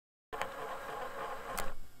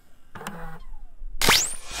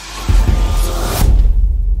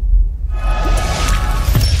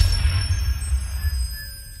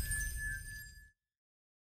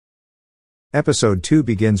Episode 2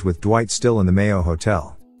 begins with Dwight still in the Mayo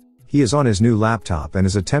Hotel. He is on his new laptop and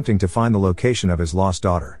is attempting to find the location of his lost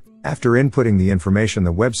daughter. After inputting the information,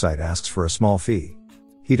 the website asks for a small fee.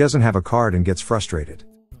 He doesn't have a card and gets frustrated.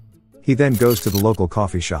 He then goes to the local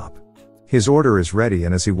coffee shop. His order is ready,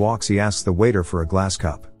 and as he walks he asks the waiter for a glass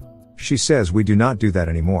cup. She says, "We do not do that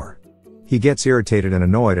anymore." He gets irritated and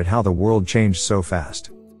annoyed at how the world changed so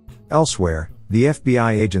fast. Elsewhere, the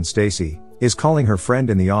FBI agent Stacy is calling her friend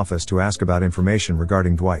in the office to ask about information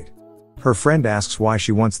regarding Dwight. Her friend asks why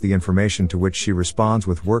she wants the information, to which she responds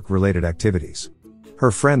with work-related activities. Her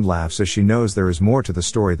friend laughs as she knows there is more to the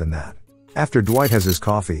story than that. After Dwight has his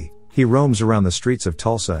coffee, he roams around the streets of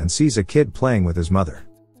Tulsa and sees a kid playing with his mother.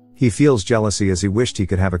 He feels jealousy as he wished he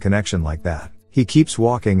could have a connection like that. He keeps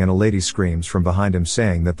walking and a lady screams from behind him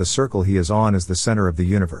saying that the circle he is on is the center of the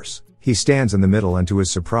universe. He stands in the middle and to his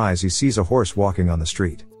surprise he sees a horse walking on the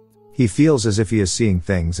street. He feels as if he is seeing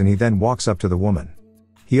things and he then walks up to the woman.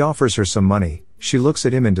 He offers her some money, she looks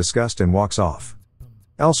at him in disgust and walks off.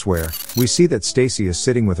 Elsewhere, we see that Stacy is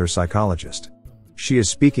sitting with her psychologist. She is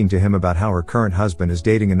speaking to him about how her current husband is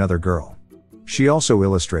dating another girl. She also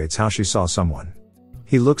illustrates how she saw someone.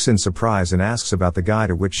 He looks in surprise and asks about the guy,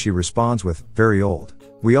 to which she responds with, "Very old."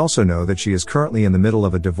 We also know that she is currently in the middle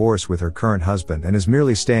of a divorce with her current husband and is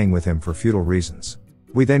merely staying with him for futile reasons.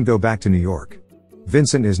 We then go back to New York.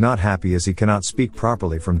 Vincent is not happy as he cannot speak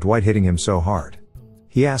properly from Dwight hitting him so hard.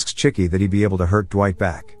 He asks Chicky that he be able to hurt Dwight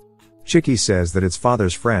back. Chicky says that it's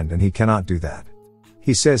father's friend and he cannot do that.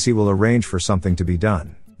 He says he will arrange for something to be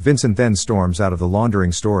done. Vincent then storms out of the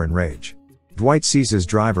laundering store in rage. Dwight sees his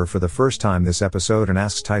driver for the first time this episode and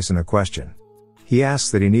asks Tyson a question. He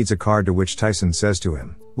asks that he needs a card, to which Tyson says to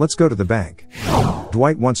him, "Let's go to the bank."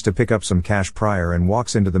 Dwight wants to pick up some cash prior and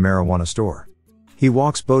walks into the marijuana store. He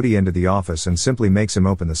walks Bodie into the office and simply makes him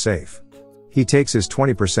open the safe. He takes his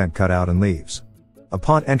 20% cut out and leaves.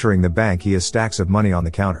 Upon entering the bank he has stacks of money on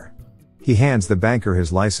the counter. He hands the banker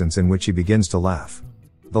his license, in which he begins to laugh.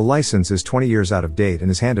 The license is 20 years out of date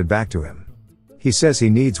and is handed back to him. He says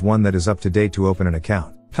he needs one that is up to date to open an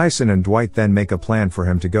account. Tyson and Dwight then make a plan for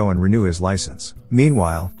him to go and renew his license.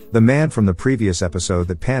 Meanwhile, the man from the previous episode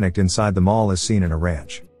that panicked inside the mall is seen in a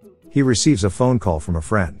ranch. He receives a phone call from a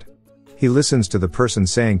friend. He listens to the person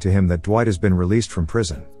saying to him that Dwight has been released from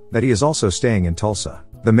prison, that he is also staying in Tulsa.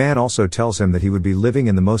 The man also tells him that he would be living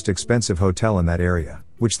in the most expensive hotel in that area,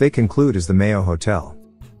 which they conclude is the Mayo Hotel.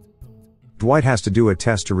 Dwight has to do a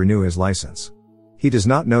test to renew his license. He does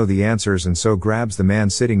not know the answers and so grabs the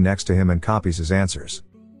man sitting next to him and copies his answers.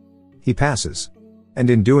 He passes.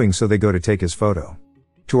 And in doing so they go to take his photo.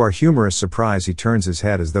 To our humorous surprise he turns his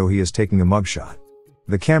head as though he is taking a mugshot.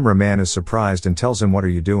 The cameraman is surprised and tells him, "What are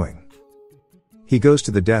you doing?" He goes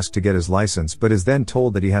to the desk to get his license but is then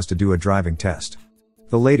told that he has to do a driving test.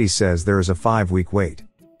 The lady says there is a 5-week wait.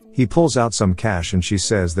 He pulls out some cash and she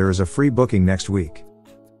says there is a free booking next week.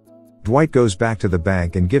 Dwight goes back to the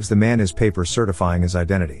bank and gives the man his paper certifying his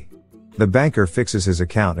identity. The banker fixes his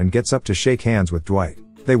account and gets up to shake hands with Dwight.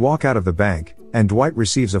 They walk out of the bank, and Dwight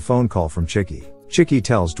receives a phone call from Chicky. Chicky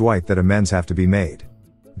tells Dwight that amends have to be made.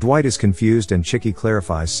 Dwight is confused and Chicky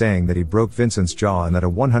clarifies, saying that he broke Vincent's jaw and that a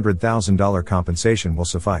 $100,000 compensation will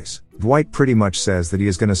suffice. Dwight pretty much says that he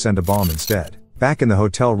is going to send a bomb instead. Back in the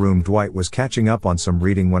hotel room, Dwight was catching up on some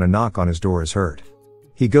reading when a knock on his door is heard.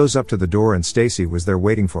 He goes up to the door and Stacy was there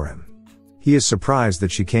waiting for him. He is surprised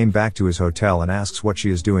that she came back to his hotel and asks what she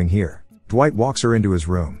is doing here. Dwight walks her into his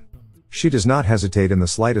room. She does not hesitate in the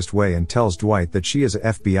slightest way and tells Dwight that she is an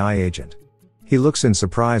FBI agent. He looks in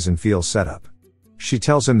surprise and feels set up. She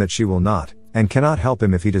tells him that she will not, and cannot help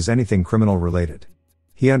him if he does anything criminal related.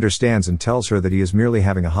 He understands and tells her that he is merely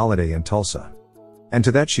having a holiday in Tulsa. And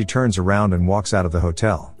to that she turns around and walks out of the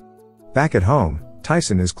hotel. Back at home,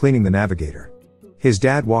 Tyson is cleaning the Navigator. His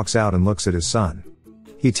dad walks out and looks at his son.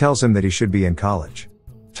 He tells him that he should be in college.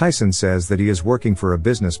 Tyson says that he is working for a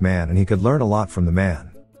businessman and he could learn a lot from the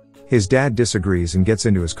man. His dad disagrees and gets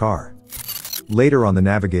into his car. Later on, the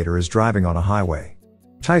Navigator is driving on a highway.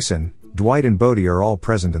 Tyson, Dwight and Bodie are all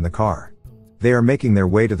present in the car. They are making their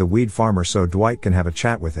way to the weed farmer so Dwight can have a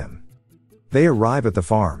chat with him. They arrive at the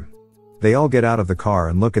farm. They all get out of the car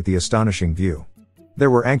and look at the astonishing view.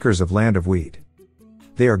 There were acres of land of weed.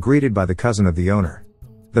 They are greeted by the cousin of the owner.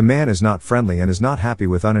 The man is not friendly and is not happy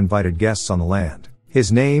with uninvited guests on the land.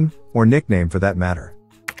 His name, or nickname for that matter,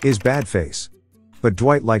 is Badface. But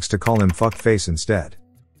Dwight likes to call him Fuckface instead.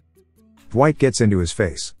 Dwight gets into his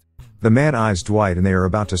face. The man eyes Dwight and they are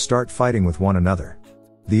about to start fighting with one another.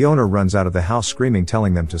 The owner runs out of the house screaming,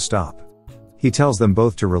 telling them to stop. He tells them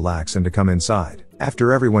both to relax and to come inside.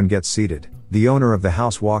 After everyone gets seated, the owner of the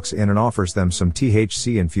house walks in and offers them some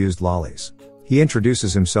THC-infused lollies. He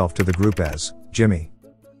introduces himself to the group as Jimmy.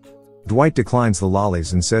 Dwight declines the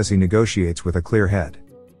lollies and says he negotiates with a clear head.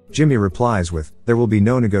 Jimmy replies with, "There will be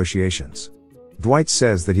no negotiations." Dwight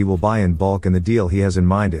says that he will buy in bulk and the deal he has in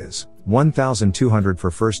mind is 1,200 for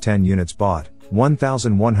first 10 units bought,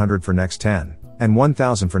 1,100 for next 10, and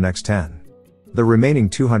 1,000 for next 10. The remaining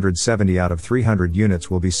 270 out of 300 units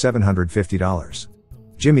will be $750.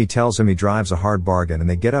 Jimmy tells him he drives a hard bargain and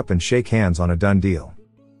they get up and shake hands on a done deal.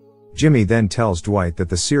 Jimmy then tells Dwight that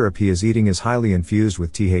the syrup he is eating is highly infused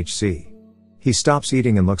with THC. He stops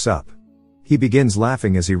eating and looks up. He begins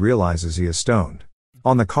laughing as he realizes he is stoned.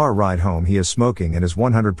 On the car ride home he is smoking and is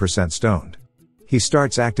 100% stoned. He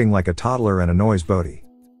starts acting like a toddler and annoys Bodie.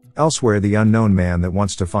 Elsewhere, the unknown man that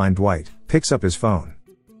wants to find Dwight picks up his phone.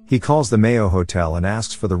 He calls the Mayo Hotel and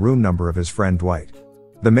asks for the room number of his friend Dwight.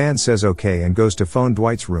 The man says okay and goes to phone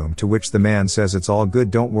Dwight's room, to which the man says it's all good,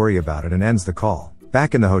 don't worry about it, and ends the call.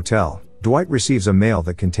 Back in the hotel, Dwight receives a mail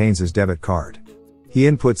that contains his debit card. He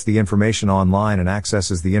inputs the information online and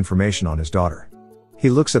accesses the information on his daughter. He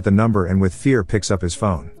looks at the number and with fear picks up his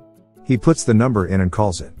phone. He puts the number in and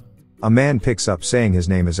calls it. A man picks up saying his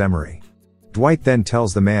name is Emery. Dwight then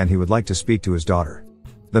tells the man he would like to speak to his daughter.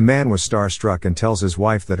 The man was starstruck and tells his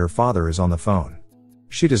wife that her father is on the phone.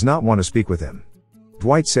 She does not want to speak with him.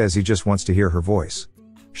 Dwight says he just wants to hear her voice.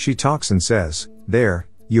 She talks and says, "There,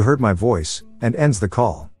 you heard my voice," and ends the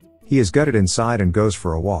call. He is gutted inside and goes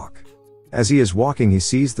for a walk. As he is walking, he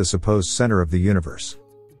sees the supposed center of the universe.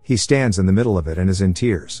 He stands in the middle of it and is in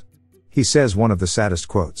tears. He says one of the saddest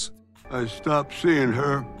quotes. "I stopped seeing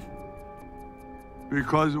her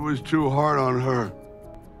because it was too hard on her.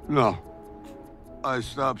 No. I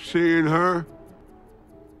stopped seeing her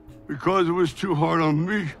because it was too hard on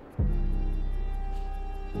me."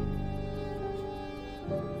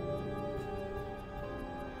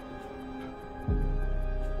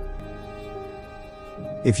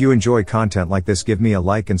 If you enjoy content like this, give me a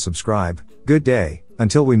like and subscribe. Good day,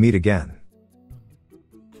 until we meet again.